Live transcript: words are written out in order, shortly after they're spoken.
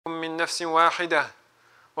نفس واحدة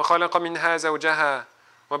وخلق منها زوجها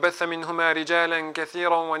وبث منهما رجالا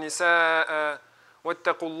كثيرا ونساء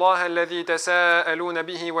واتقوا الله الذي تساءلون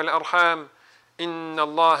به والأرحام إن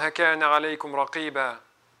الله كان عليكم رقيبا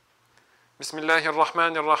بسم الله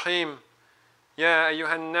الرحمن الرحيم يا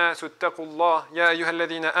أيها الناس اتقوا الله يا أيها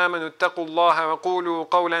الذين آمنوا اتقوا الله وقولوا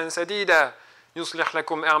قولا سديدا يصلح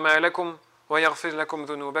لكم أعمالكم ويغفر لكم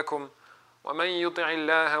ذنوبكم ومن يطع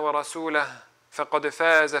الله ورسوله فقد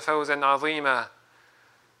فاز فوزا عظيما.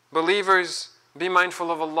 Believers, be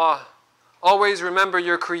mindful of Allah. Always remember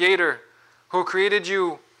your Creator who created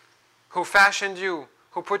you, who fashioned you,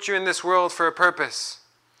 who put you in this world for a purpose.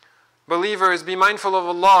 Believers, be mindful of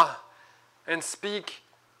Allah and speak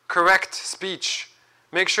correct speech.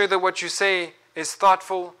 Make sure that what you say is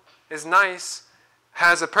thoughtful, is nice,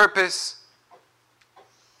 has a purpose.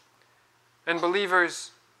 And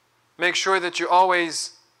believers, make sure that you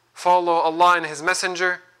always follow Allah and His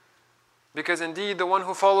Messenger, because indeed the one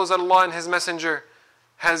who follows Allah and His Messenger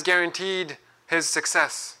has guaranteed his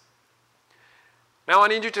success. Now I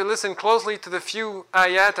need you to listen closely to the few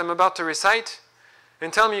ayat I'm about to recite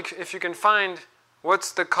and tell me if you can find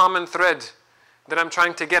what's the common thread that I'm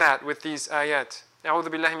trying to get at with these ayat. أعوذ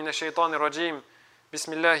بالله من الشيطان الرجيم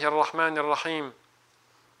بسم الله الرحمن الرحيم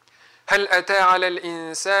هل أتى على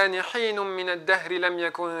الإنسان حين من الدهر لم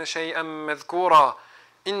يكن شيئا مذكورا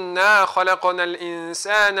إنا خلقنا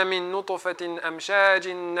الإنسان من نطفة أمشاج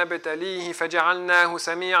نبتليه فجعلناه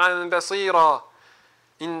سميعا بصيرا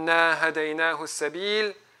إنا هديناه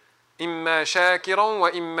السبيل إما شاكرا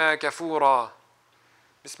وإما كفورا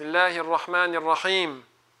بسم الله الرحمن الرحيم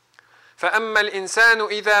فأما الإنسان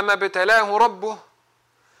إذا ما ابتلاه ربه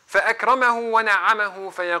فأكرمه ونعمه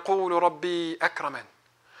فيقول ربي أكرمن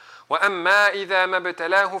وأما إذا ما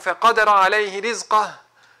ابتلاه فقدر عليه رزقه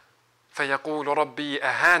فيقول ربي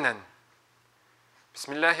أهانن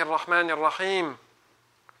بسم الله الرحمن الرحيم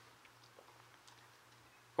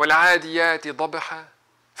والعاديات ضبحا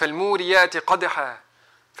فالموريات قدحا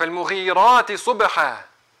فالمغيرات صبحا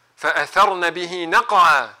فأثرن به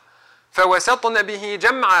نقعا فوسطن به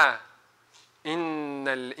جمعا إن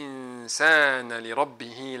الإنسان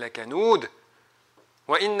لربه لكنود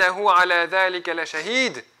وإنه على ذلك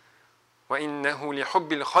لشهيد وإنه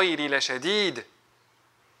لحب الخير لشديد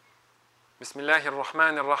بسم الله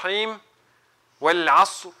الرحمن الرحيم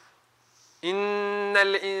والعصر إن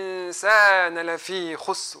الإنسان لفي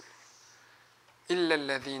خسر إلا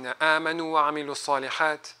الذين آمنوا وعملوا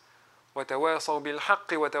الصالحات وتواصوا بالحق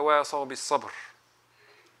وتواصوا بالصبر.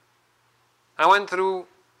 I went through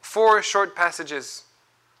 4 short passages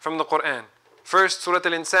from the Quran. First, Surah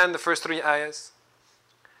Al-Insan, the first 3 ayahs.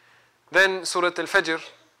 Then Surah Al-Fajr,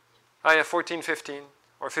 ayah 14-15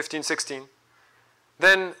 or 15-16.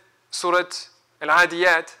 Then Surah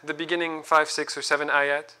Al-Adiyat, the beginning 5, 6 or 7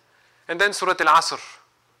 ayat. And then Surah Al-Asr.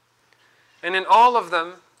 And in all of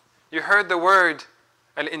them, you heard the word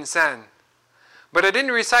Al-Insan. But I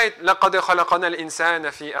didn't recite لَقَدْ خَلَقَنَا الْإِنسَانَ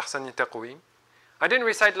فِي أَحْسَنِ تَقْوِيمٍ. I didn't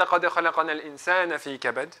recite لَقَدْ خَلَقَنَا الْإِنسَانَ فِي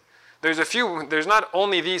كَبَدٍ. There's not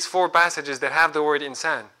only these 4 passages that have the word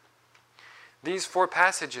insan. These 4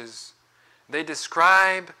 passages, they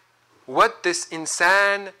describe what this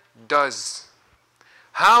insan does.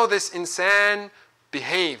 How this insan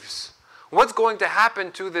behaves. What's going to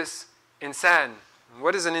happen to this insan?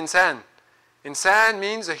 What is an insan? Insan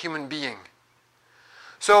means a human being.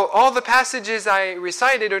 So all the passages I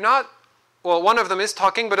recited are not, well, one of them is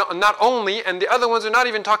talking, but not only, and the other ones are not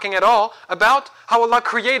even talking at all about how Allah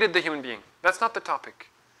created the human being. That's not the topic.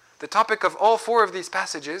 The topic of all 4 of these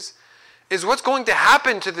passages is what's going to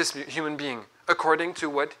happen to this human being according to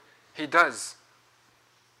what he does.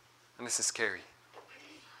 And this is scary.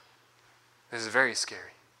 This is very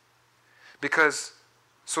scary. Because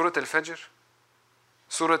Surah Al-Fajr,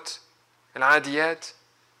 Surah Al-Adiyat,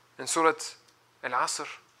 and Surah Al-Asr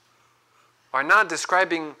are not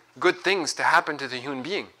describing good things to happen to the human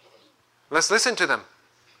being. Let's listen to them.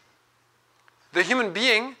 The human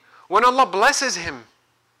being, when Allah blesses him,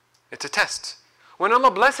 it's a test. When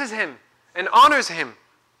Allah blesses him and honors him,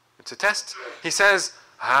 it's a test. He says,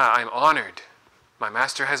 I'm honored. My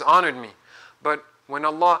master has honored me. But when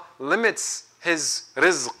Allah limits His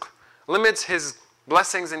rizq, limits His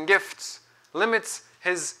blessings and gifts, limits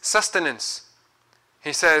His sustenance,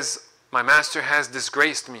 He says, my master has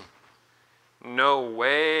disgraced me. No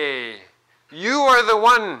way. You are the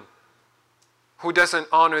one who doesn't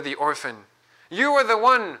honor the orphan. You are the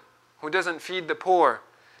one who doesn't feed the poor.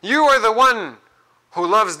 You are the one who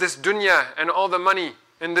loves this dunya and all the money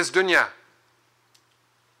in this dunya.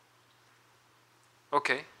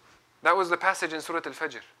 Okay, that was the passage in Surah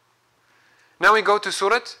Al-Fajr. Now we go to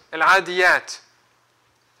Surah Al-Adiyat.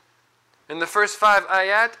 in the first 5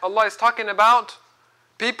 ayat, Allah is talking about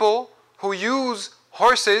people who use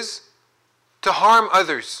horses to harm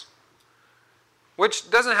others. Which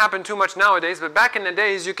doesn't happen too much nowadays, but back in the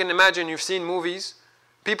days, you can imagine, you've seen movies,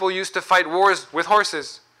 people used to fight wars with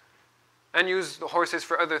horses and use the horses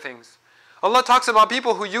for other things. Allah talks about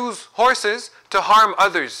people who use horses to harm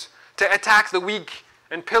others, to attack the weak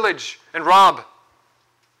and pillage and rob.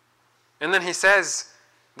 And then He says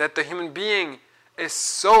that the human being is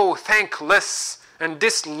so thankless and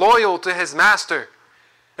disloyal to his master.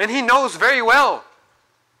 And he knows very well.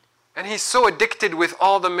 And he's so addicted with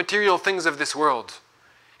all the material things of this world.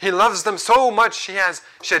 He loves them so much, he has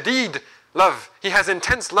shadid love. He has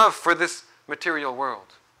intense love for this material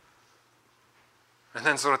world. And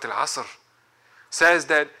then Surah Al-Asr says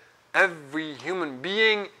that every human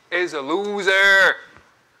being is a loser.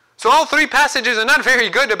 So all 3 passages are not very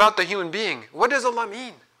good about the human being. What does Allah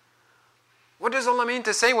mean? What does Allah mean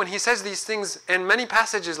to say when He says these things in many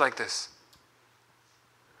passages like this?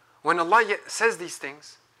 When Allah says these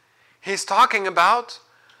things, He's talking about,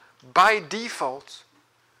 by default,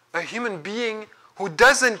 a human being who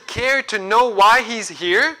doesn't care to know why he's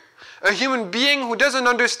here, a human being who doesn't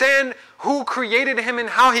understand who created him and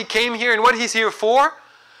how he came here and what he's here for,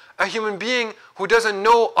 a human being who doesn't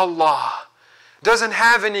know Allah, doesn't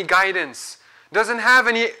have any guidance, doesn't have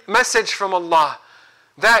any message from Allah.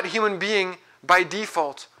 That human being, by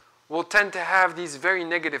default, will tend to have these very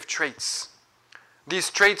negative traits. These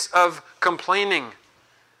traits of complaining,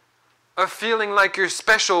 of feeling like you're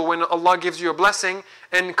special when Allah gives you a blessing,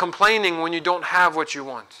 and complaining when you don't have what you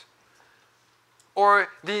want. Or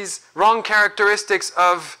these wrong characteristics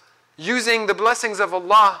of using the blessings of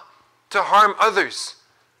Allah to harm others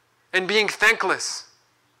and being thankless.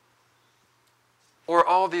 Or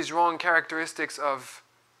all these wrong characteristics of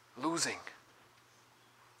losing.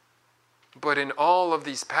 But in all of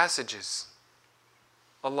these passages,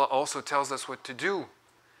 Allah also tells us what to do.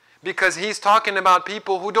 Because He's talking about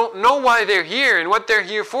people who don't know why they're here and what they're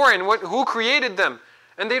here for and who created them.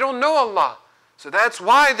 And they don't know Allah. So that's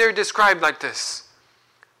why they're described like this.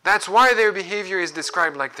 That's why their behavior is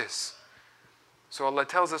described like this. So Allah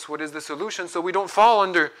tells us what is the solution so we don't fall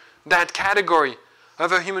under that category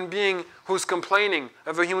of a human being who's complaining,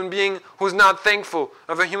 of a human being who's not thankful,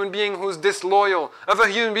 of a human being who's disloyal, of a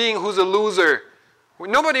human being who's a loser.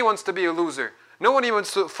 Nobody wants to be a loser. Nobody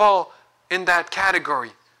wants to fall in that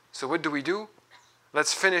category. So what do?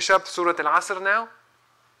 Let's finish up Surah Al-Asr now.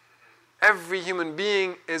 Every human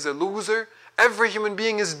being is a loser. Every human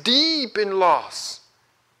being is deep in loss.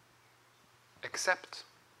 Except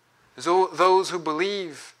those who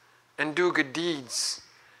believe and do good deeds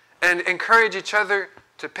and encourage each other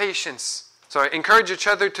to patience. Encourage each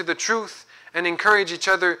other to the truth and encourage each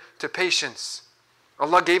other to patience.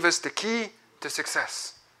 Allah gave us the key to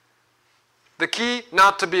success. The key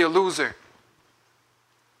not to be a loser.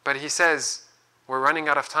 But He says, we're running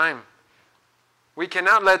out of time. We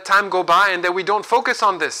cannot let time go by and that we don't focus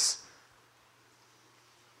on this.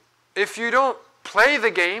 If you don't play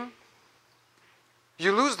the game,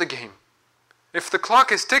 you lose the game. If the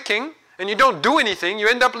clock is ticking and you don't do anything, you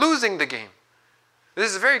end up losing the game.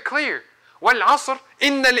 This is very clear. وَالْعَصْرِ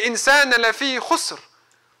إِنَّ الْإِنسَانَ لَفِي خُسْرٍ.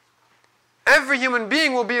 Every human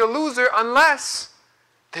being will be a loser unless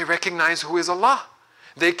they recognize who is Allah.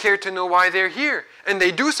 They care to know why they're here and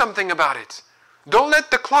they do something about it. Don't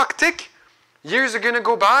let the clock tick. Years are going to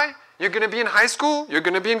go by. You're going to be in high school. You're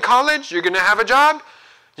going to be in college. You're going to have a job.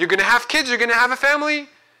 You're going to have kids. You're going to have a family.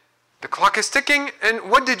 The clock is ticking. And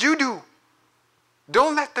what did you do?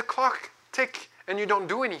 Don't let the clock tick and you don't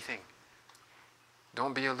do anything.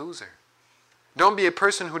 Don't be a loser. Don't be a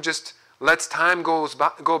person who just lets time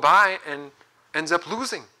go by and ends up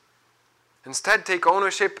losing. Instead, take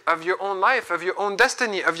ownership of your own life, of your own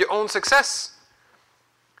destiny, of your own success.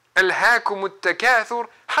 أَلْهَاكُمُ التَّكَاثُرُ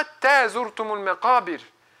حَتَّى زُرْتُمُ الْمَقَابِرِ.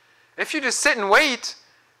 If you just sit and wait,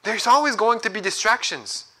 there's always going to be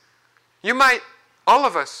distractions. You might, all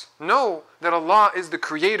of us, know that Allah is the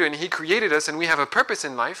creator and He created us and we have a purpose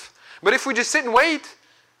in life. But if we just sit and wait,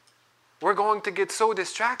 we're going to get so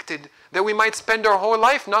distracted that we might spend our whole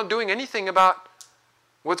life not doing anything about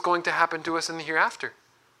what's going to happen to us in the hereafter.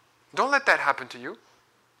 Don't let that happen to you.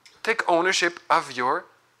 Take ownership of your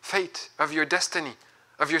fate, of your destiny,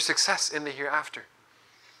 of your success in the hereafter.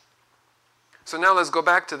 So now let's go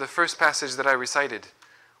back to the first passage that I recited,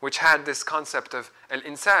 which had this concept of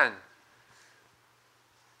Al-Insan.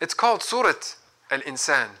 It's called Surah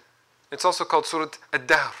Al-Insan. It's also called Surah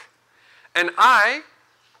Ad-Dahr. And I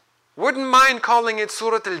wouldn't mind calling it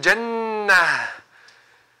Surah Al-Jannah,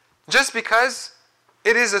 just because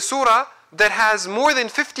it is a surah that has more than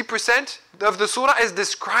 50% of the surah is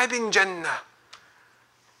describing Jannah.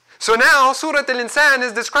 So now Surah Al-Insan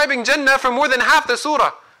is describing Jannah for more than half the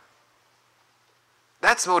surah.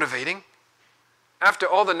 That's motivating. After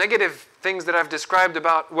all the negative things that I've described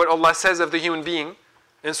about what Allah says of the human being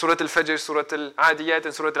in Surah Al-Fajr, Surah Al-Adiyat,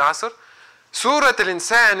 and Surah Al-Asr, Surah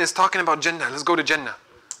Al-Insan is talking about Jannah. Let's go to Jannah.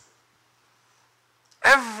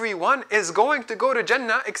 Everyone is going to go to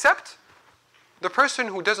Jannah except the person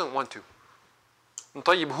who doesn't want to.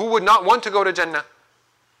 طيب, who would not want to go to Jannah?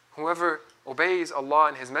 Whoever obeys Allah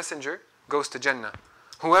and His Messenger goes to Jannah.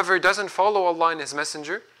 Whoever doesn't follow Allah and His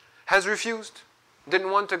Messenger has refused, didn't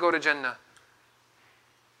want to go to Jannah.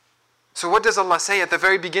 So what does Allah say at the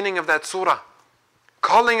very beginning of that surah?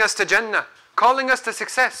 Calling us to Jannah, calling us to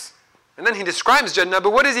success. And then He describes Jannah,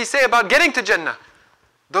 but what does He say about getting to Jannah?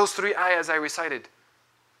 Those 3 ayahs I recited.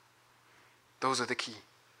 Those are the key.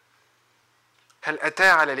 هل أتى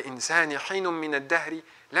على الإنسان حين من الدهر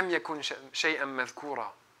لم يكن شيئا مذكورا.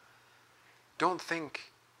 Don't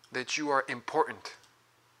think that you are important.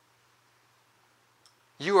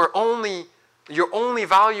 Your only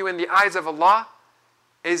value in the eyes of Allah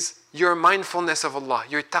is your mindfulness of Allah,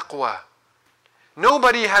 your taqwa.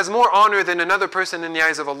 Nobody has more honor than another person in the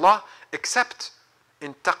eyes of Allah except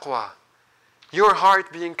in taqwa. Your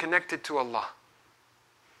heart being connected to Allah.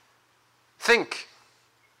 Think.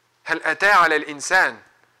 هل أتى على الإنسان.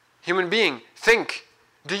 Human being, think.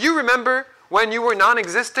 Do you remember when you were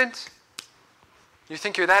non-existent? You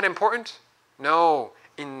think you're that important? No.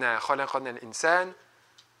 إنا خلقنا الإنسان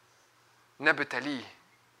نبتليه.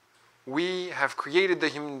 We have created the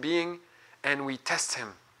human being and we test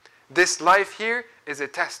him. This life here is a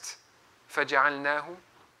test. فجعلناه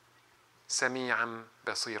سميعا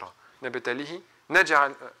بصيرا. نبتليه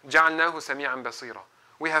جعلناه سميعا بصيرا.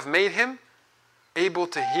 We have made him able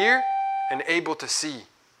to hear and able to see.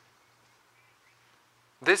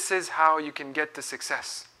 This is how you can get to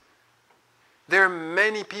success. There are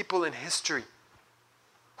many people in history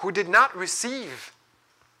who did not receive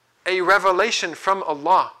a revelation from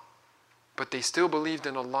Allah, but they still believed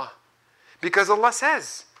in Allah. Because Allah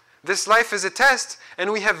says, this life is a test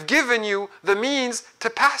and we have given you the means to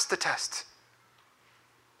pass the test.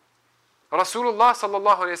 Rasulullah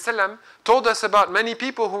sallallahu alayhi wasallam told us about many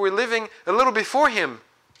people who were living a little before him,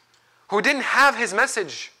 who didn't have his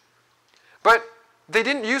message, but they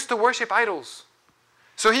didn't used to worship idols.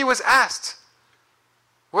 So he was asked,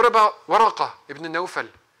 what about Waraqa ibn Nawfal?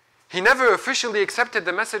 He never officially accepted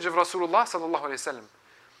the message of Rasulullah sallallahu alayhi wasallam.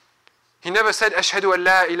 He never said, Ashhadu an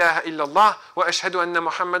la ilaha illallah wa ashhadu anna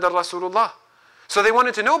Muhammadan Rasulullah. So they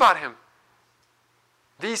wanted to know about him.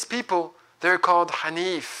 These people, they're called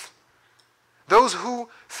Hanif. Those who,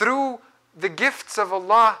 through the gifts of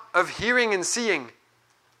Allah of hearing and seeing,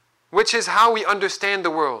 which is how we understand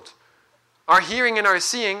the world. Our hearing and our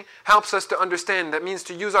seeing helps us to understand. That means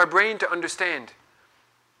to use our brain to understand.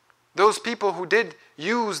 Those people who did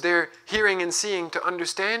use their hearing and seeing to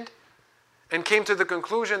understand and came to the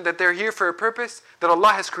conclusion that they're here for a purpose, that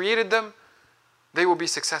Allah has created them, they will be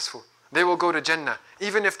successful. They will go to Jannah.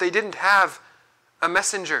 Even if they didn't have a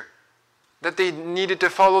messenger, that they needed to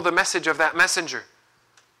follow the message of that messenger.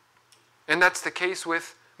 And that's the case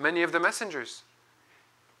with many of the messengers.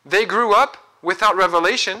 They grew up without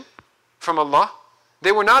revelation from Allah.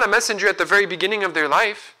 They were not a messenger at the very beginning of their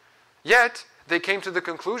life, yet they came to the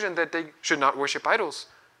conclusion that they should not worship idols.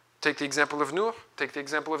 Take the example of Nuh, take the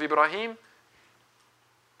example of Ibrahim.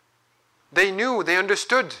 They knew, they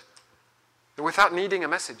understood, without needing a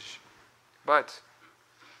message. But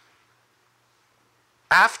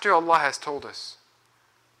after Allah has told us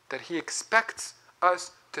that He expects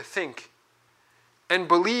us to think and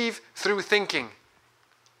believe through thinking,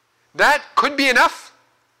 that could be enough,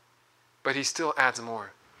 but He still adds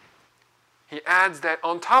more. He adds that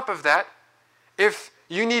on top of that, if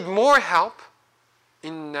you need more help,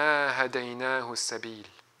 إِنَّا هَدَيْنَاهُ السَّبِيلِ.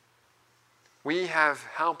 We have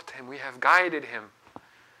helped him, we have guided him.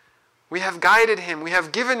 We have guided him, we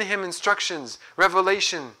have given him instructions,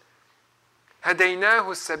 revelation. هَدَيْنَاهُ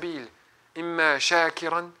السَّبِيلِ إِمَّا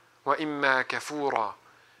شَاكِرًا وَإِمَّا كَفُورًا.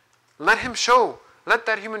 Let him show, let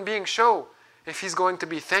that human being show if he's going to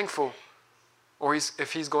be thankful or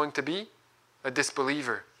if he's going to be a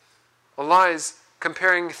disbeliever. Allah is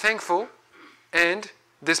comparing thankful and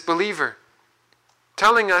disbeliever,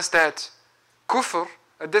 telling us that kufr,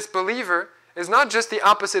 a disbeliever, is not just the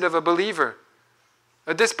opposite of a believer.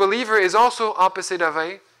 A disbeliever is also opposite of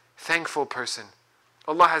a thankful person.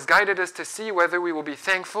 Allah has guided us to see whether we will be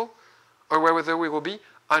thankful or whether we will be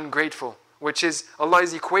ungrateful, which is Allah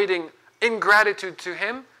is equating ingratitude to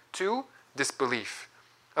Him to disbelief.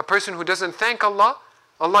 A person who doesn't thank Allah,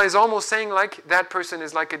 Allah is almost saying like that person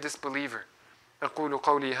is like a disbeliever. أقول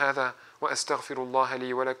قولي هذا وأستغفر الله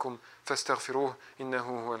لي ولكم فاستغفروه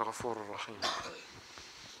إنه هو الغفور الرحيم.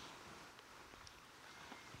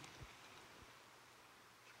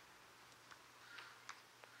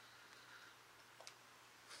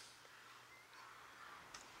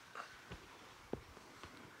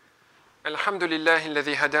 الحمد لله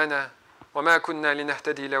الذي هدانا وما كنا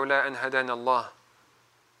لنهتدي لولا أن هدانا الله.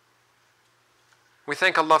 We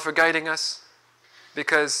thank Allah for guiding us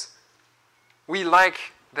because we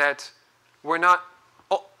like that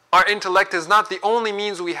our intellect is not the only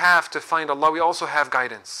means we have to find Allah, we also have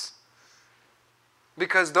guidance.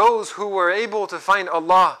 Because those who were able to find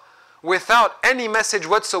Allah without any message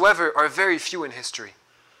whatsoever are very few in history.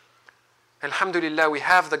 Alhamdulillah, we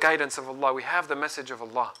have the guidance of Allah, we have the message of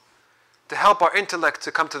Allah to help our intellect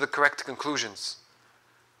to come to the correct conclusions.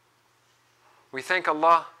 We thank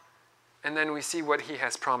Allah and then we see what He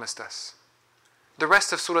has promised us. The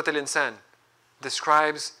rest of Surah Al-Insan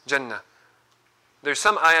describes Jannah. There's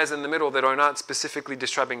some ayahs in the middle that are not specifically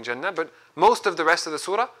describing Jannah, but most of the rest of the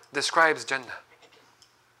surah describes Jannah.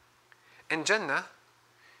 In Jannah,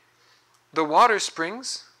 the water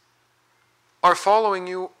springs are following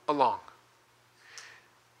you along.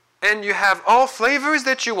 And you have all flavors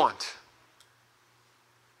that you want.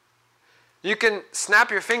 You can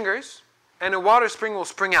snap your fingers and a water spring will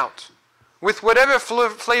spring out with whatever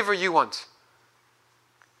flavor you want.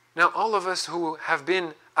 Now, all of us who have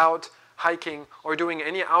been out hiking or doing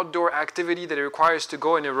any outdoor activity that it requires to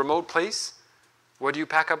go in a remote place, what do you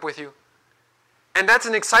pack up with you? And that's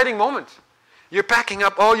an exciting moment. You're packing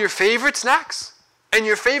up all your favorite snacks and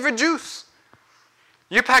your favorite juice.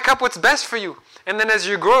 You pack up what's best for you. And then as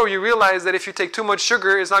you grow, you realize that if you take too much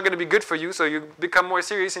sugar, it's not going to be good for you, so you become more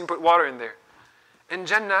serious and you put water in there. In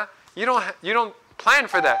Jannah, you don't plan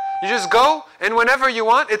for that. You just go, and whenever you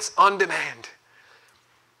want, it's on demand.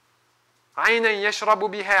 عَيْنًا يَشْرَبُ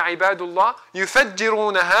بِهَا عِبَادُ اللَّهِ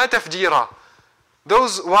يُفَجِّرُونَهَا تَفْجِيرًا.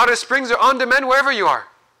 Those water springs are on demand wherever you are.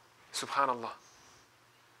 Subhanallah.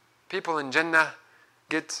 People in Jannah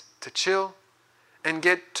get to chill and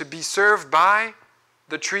get to be served by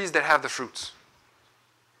the trees that have the fruits.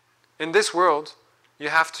 In this world, you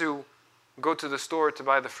have to go to the store to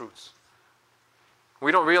buy the fruits.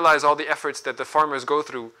 We don't realize all the efforts that the farmers go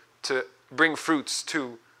through to bring fruits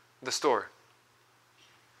to the store.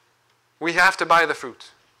 We have to buy the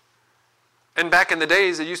fruit. And back in the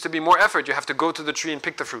days, it used to be more effort. You have to go to the tree and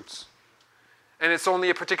pick the fruits. And it's only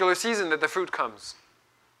a particular season that the fruit comes.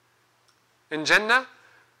 In Jannah,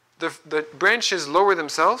 the branches lower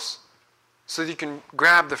themselves so that you can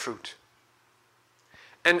grab the fruit.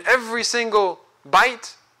 And every single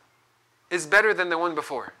bite is better than the one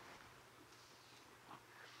before.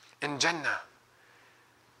 In Jannah,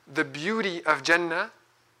 the beauty of Jannah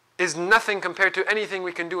is nothing compared to anything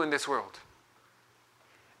we can do in this world.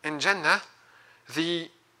 In Jannah, the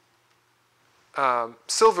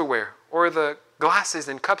silverware or the glasses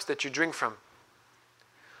and cups that you drink from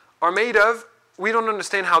are made of, we don't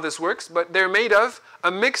understand how this works, but they're made of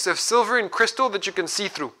a mix of silver and crystal that you can see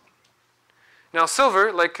through. Now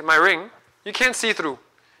silver, like my ring, you can't see through.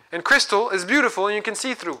 And crystal is beautiful and you can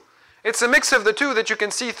see through. It's a mix of the two that you can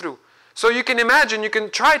see through. So you can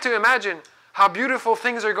try to imagine how beautiful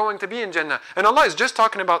things are going to be in Jannah. And Allah is just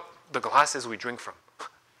talking about the glasses we drink from.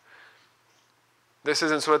 This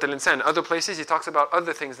is in Surah Al-Insan. Other places He talks about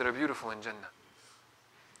other things that are beautiful in Jannah.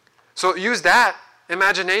 So use that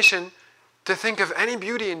imagination to think of any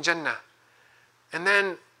beauty in Jannah. And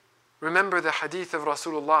then remember the hadith of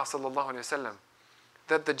Rasulullah sallallahu alaihi wasallam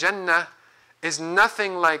that the Jannah is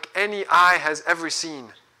nothing like any eye has ever seen.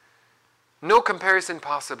 No comparison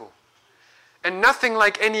possible. And nothing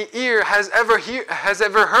like any ear has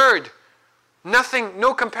ever heard. Nothing,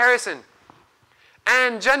 no comparison.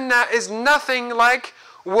 And Jannah is nothing like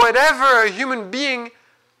whatever a human being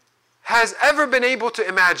has ever been able to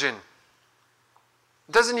imagine.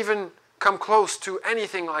 Doesn't even come close to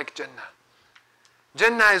anything like Jannah.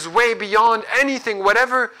 Jannah is way beyond anything.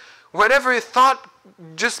 Whatever thought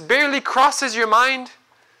just barely crosses your mind,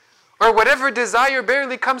 or whatever desire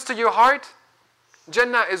barely comes to your heart,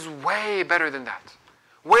 Jannah is way better than that.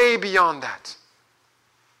 Way beyond that.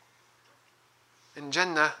 In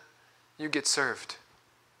Jannah, you get served.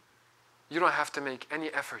 You don't have to make any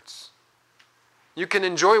efforts. You can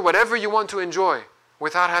enjoy whatever you want to enjoy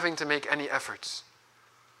without having to make any efforts.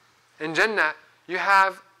 In Jannah, you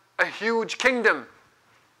have a huge kingdom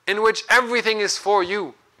in which everything is for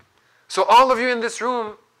you. So all of you in this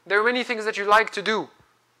room, there are many things that you like to do.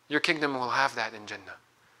 Your kingdom will have that in Jannah.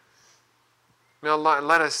 May Allah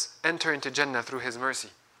let us enter into Jannah through His mercy.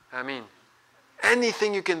 Ameen.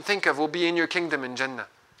 Anything you can think of will be in your kingdom in Jannah.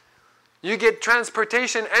 You get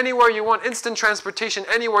transportation anywhere you want, instant transportation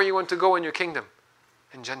anywhere you want to go in your kingdom,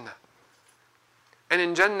 in Jannah. And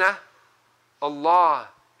in Jannah, Allah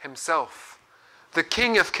Himself, the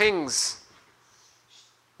King of Kings,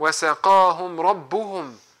 وَسَقَاهُمْ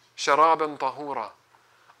رَبُّهُمْ شَرَابًا طَهُورًا.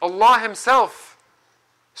 Allah Himself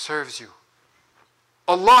serves you.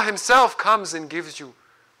 Allah Himself comes and gives you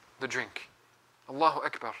the drink. Allahu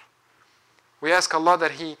Akbar. We ask Allah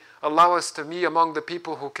that He allow us to be among the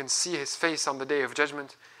people who can see His face on the Day of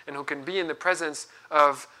Judgment and who can be in the presence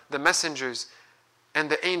of the messengers and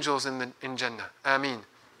the angels in Jannah. Ameen.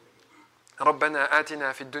 ربنا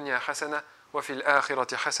آتنا في الدنيا حسنة وفي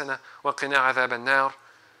الآخرة حسنة وقنا عذاب النار.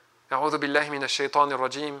 أعوذ بالله من الشيطان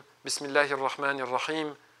الرجيم. بسم الله الرحمن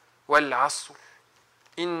الرحيم. والعصر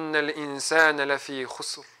إن الإنسان لفي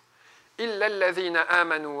خسر إلا الذين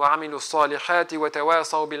آمنوا وعملوا الصالحات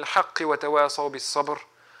وتواصوا بالحق وتواصوا بالصبر.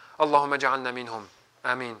 اللهم اجعلنا منهم.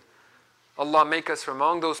 Ameen. Allah make us from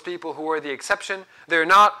among those people who are the exception. They're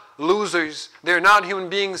not losers. They're not human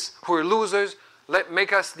beings who are losers.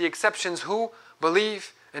 Make us the exceptions who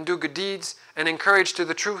believe and do good deeds and encourage to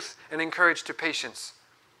the truth and encourage to patience.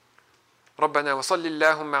 ربنا وصل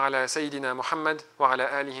اللهم على سيدنا محمد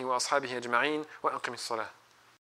وعلى آله وأصحابه أجمعين وأقم الصلاة.